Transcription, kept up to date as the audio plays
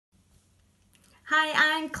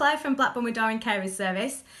Hi, I'm Claire from Blackburn with Darwin Carers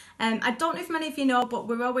Service. I don't know if many of you know, but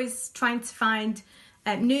we're always trying to find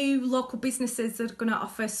new local businesses that are going to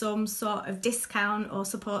offer some sort of discount or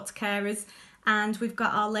support to carers. And we've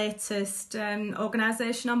got our latest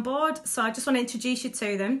organisation on board. So I just want to introduce you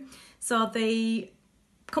to them. So the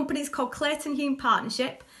company's called Clayton Hulme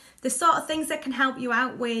Partnership. The sort of things that can help you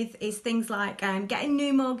out with is things like getting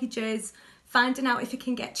new mortgages, finding out if you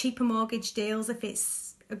can get cheaper mortgage deals, if it's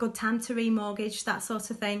a good time to remortgage, that sort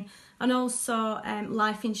of thing, and also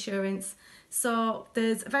life insurance. So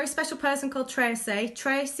there's a very special person called Tracy.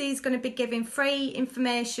 Tracy's going to be giving free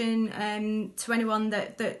information to anyone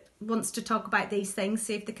that wants to talk about these things,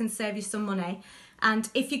 see if they can save you some money. And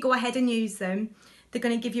if you go ahead and use them, they're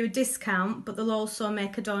going to give you a discount, but they'll also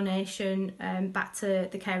make a donation back to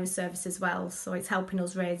the Carers Service as well. So it's helping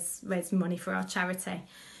us raise money for our charity.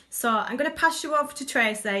 So I'm going to pass you over to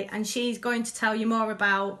Tracy, and she's going to tell you more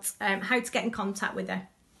about how to get in contact with her.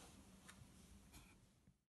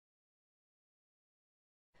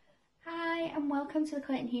 Hi and welcome to the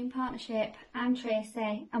Clayton Hulme Partnership. I'm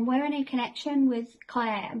Tracy and we're a new connection with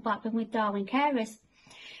Claire and Blackburn with Darwin Carers.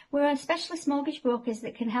 We're a specialist mortgage brokers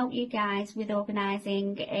that can help you guys with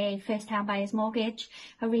organising a first-time buyer's mortgage,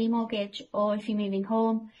 a remortgage, or if you're moving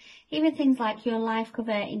home, even things like your life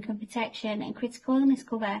cover, income protection and critical illness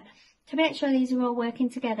cover, to make sure these are all working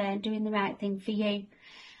together and doing the right thing for you.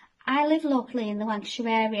 I live locally in the Lancashire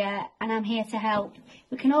area and I'm here to help.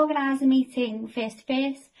 We can organise a meeting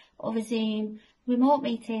face-to-face, over Zoom, remote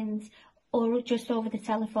meetings, or just over the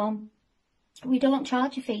telephone. We don't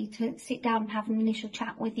charge a fee to sit down and have an initial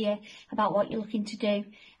chat with you about what you're looking to do.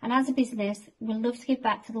 And as a business, we'd love to give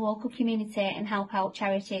back to the local community and help out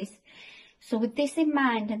charities. So with this in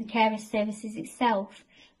mind and the Carers Services itself,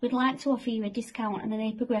 we'd like to offer you a discount on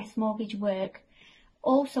any progress mortgage work.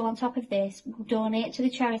 Also, on top of this, we'll donate to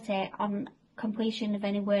the charity on completion of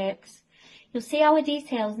any works. You'll see our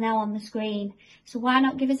details now on the screen, so why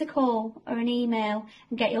not give us a call or an email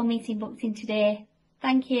and get your meeting booked in today.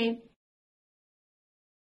 Thank you.